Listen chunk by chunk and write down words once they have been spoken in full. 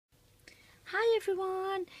Hi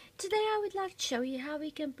everyone! Today I would like to show you how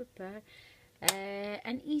we can prepare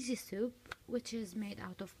an easy soup which is made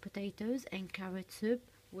out of potatoes and carrot soup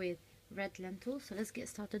with red lentils. So let's get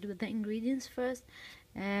started with the ingredients first.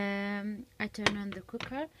 I turn on the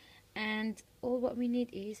cooker and all what we need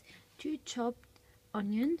is 2 chopped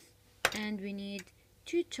onions, and we need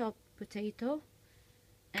 2 chopped potato,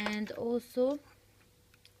 and also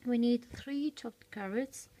we need 3 chopped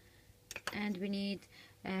carrots, and we need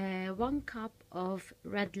 1 cup of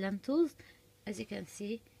red lentils. As you can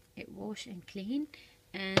see, it washed and clean.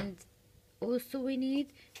 And also we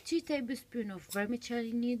need 2 tablespoons of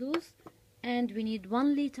vermicelli noodles, and we need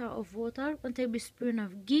 1 liter of water, 1 tablespoon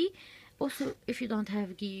of ghee. Also, if you don't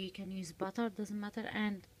have ghee, you can use butter, doesn't matter.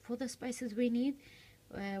 And for the spices we need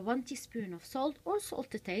 1 teaspoon of salt or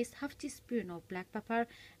salt to taste, half teaspoon of black pepper,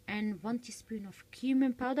 and 1 teaspoon of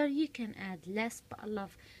cumin powder. You can add less, but I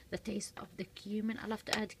love the taste of the cumin. I love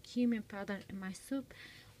to add cumin powder in my soup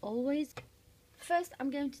always. First, I'm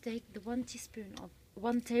going to take the 1 tablespoon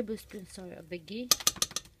of the ghee.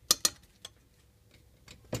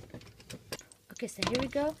 Okay, so here we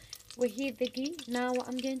go. We heat the ghee. Now what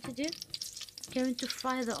I'm going to do, I'm going to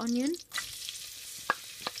fry the onion.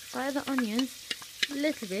 Fry the onions a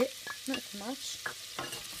little bit, not too much.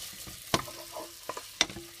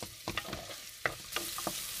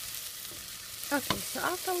 Okay, so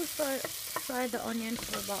after we fry the onion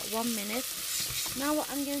for about 1 minute, now what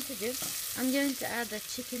I'm going to do, I'm going to add the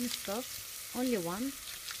chicken stock, only one.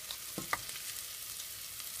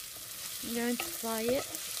 I'm going to fry it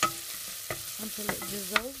until it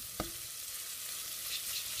dissolves.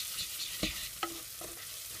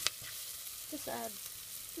 Just add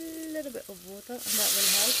a little bit of water and that will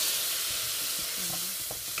help.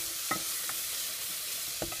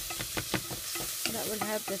 That will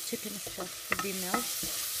help the chicken stock to be melted.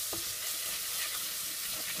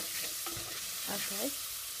 Okay,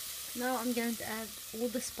 now I'm going to add all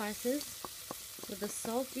the spices with the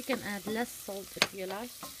salt. You can add less salt if you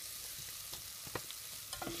like.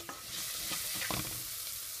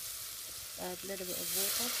 Add a little bit of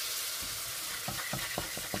water.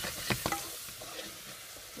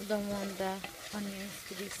 We don't want the onions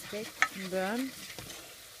to be stick and burn.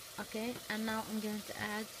 Okay, and now I'm going to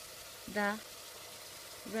add the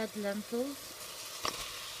red lentils.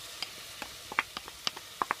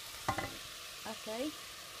 Okay,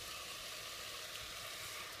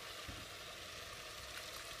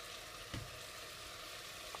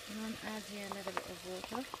 and then add here a little bit of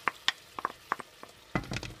water.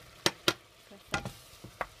 Perfect.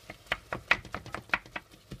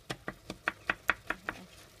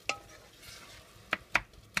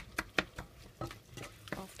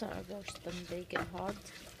 After I wash them, they get hard.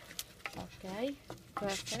 Okay,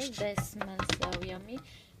 perfect. They smell so yummy.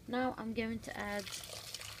 Now I'm going to add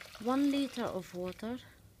 1 liter of water,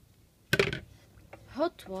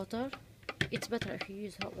 hot water. It's better if you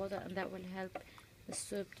use hot water, and that will help the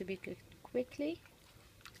soup to be cooked quickly.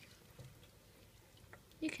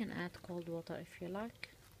 You can add cold water if you like,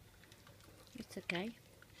 it's okay.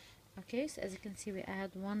 Okay, so as you can see, we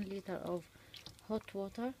add 1 liter of hot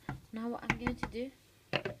water. Now what I'm going to do,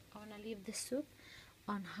 I want to leave the soup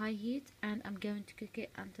on high heat, and I'm going to cook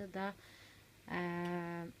it until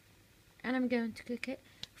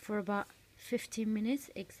for about 15 minutes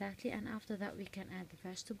exactly. And after that we can add the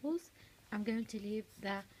vegetables. I'm going to leave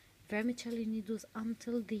the vermicelli noodles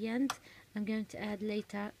until the end. I'm going to add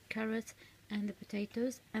later carrots and the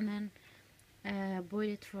potatoes, and then boil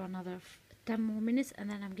it for another 10 more minutes, and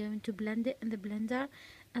then I'm going to blend it in the blender,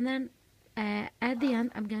 and then at the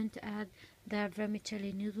end I'm going to add the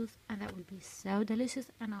vermicelli noodles, and that will be so delicious.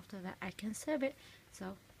 And after that I can serve it.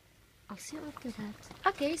 So I'll see you after that.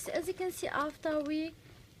 Okay, so as you can see, after we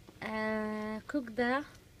cook the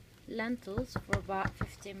lentils for about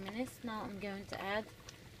 15 minutes, now I'm going to add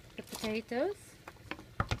the potatoes.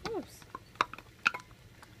 Oops.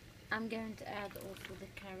 I'm going to add also the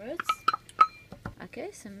carrots. Okay,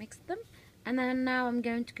 so mix them, and then now I'm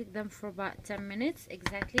going to cook them for about 10 minutes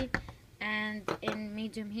exactly, and in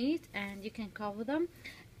medium heat, and you can cover them.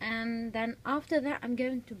 And then after that I'm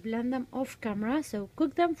going to blend them off camera, so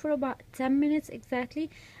cook them for about 10 minutes exactly,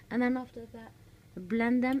 and then after that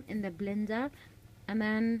blend them in the blender, and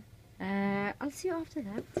then I'll see you after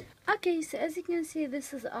that. Okay, so as you can see,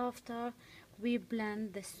 this is after we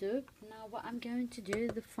blend the soup. Now what I'm going to do,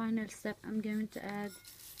 the final step, I'm going to add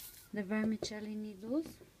the vermicelli noodles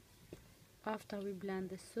after we blend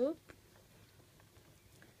the soup,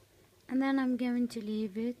 and then I'm going to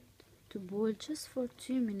leave it to boil just for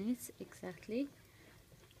 2 minutes exactly,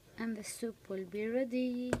 and the soup will be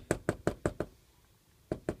ready.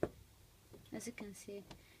 As you can see,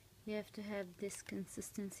 You have to have this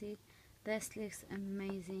consistency. This looks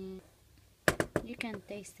amazing. You can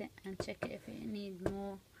taste it and check it if you need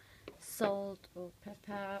more salt or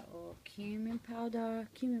pepper or cumin powder.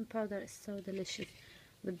 Cumin powder is so delicious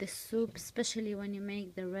with this soup, especially when you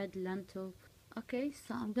make the red lentil. Okay,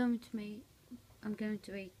 so I'm going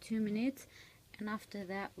to wait 2 minutes, and after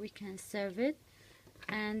that we can serve it.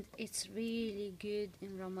 And it's really good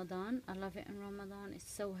in Ramadan. I love it in Ramadan.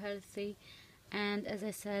 It's so healthy, and as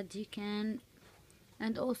I said, you can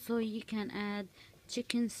add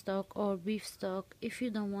chicken stock or beef stock. If you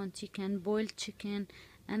don't want, you can boil chicken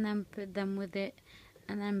and then put them with it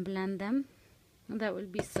and then blend them. That will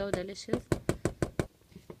be so delicious.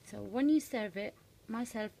 So when you serve it,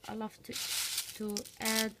 myself, I love to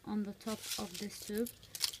add on the top of the soup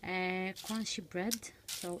crunchy bread,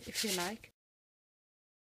 so if you like.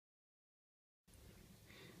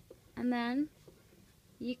 And then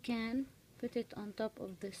you can put it on top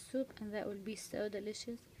of the soup, and that will be so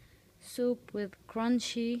delicious. Soup with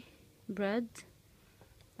crunchy bread.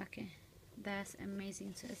 Okay, that's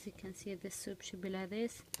amazing. So as you can see, this soup should be like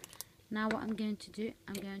this. Now what I'm going to do,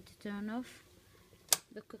 I'm going to turn off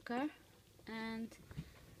the cooker, and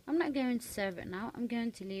I'm not going to serve it now. I'm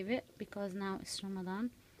going to leave it because now it's Ramadan,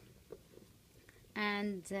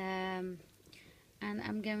 and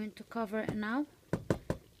I'm going to cover it now.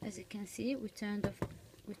 As you can see, we turned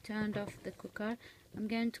off the cooker. I'm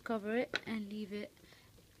going to cover it and leave it.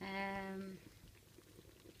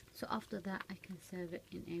 So after that, I can serve it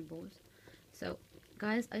in a bowl. So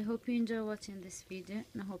guys, I hope you enjoy watching this video,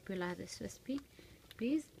 and I hope you like this recipe.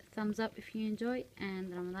 Please thumbs up if you enjoy,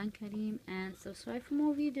 and Ramadan Kareem, and subscribe for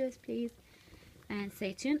more videos please, and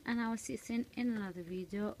stay tuned, and I will see you soon in another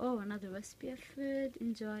video or another recipe of food.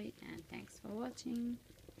 Enjoy, and thanks for watching.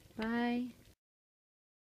 Bye.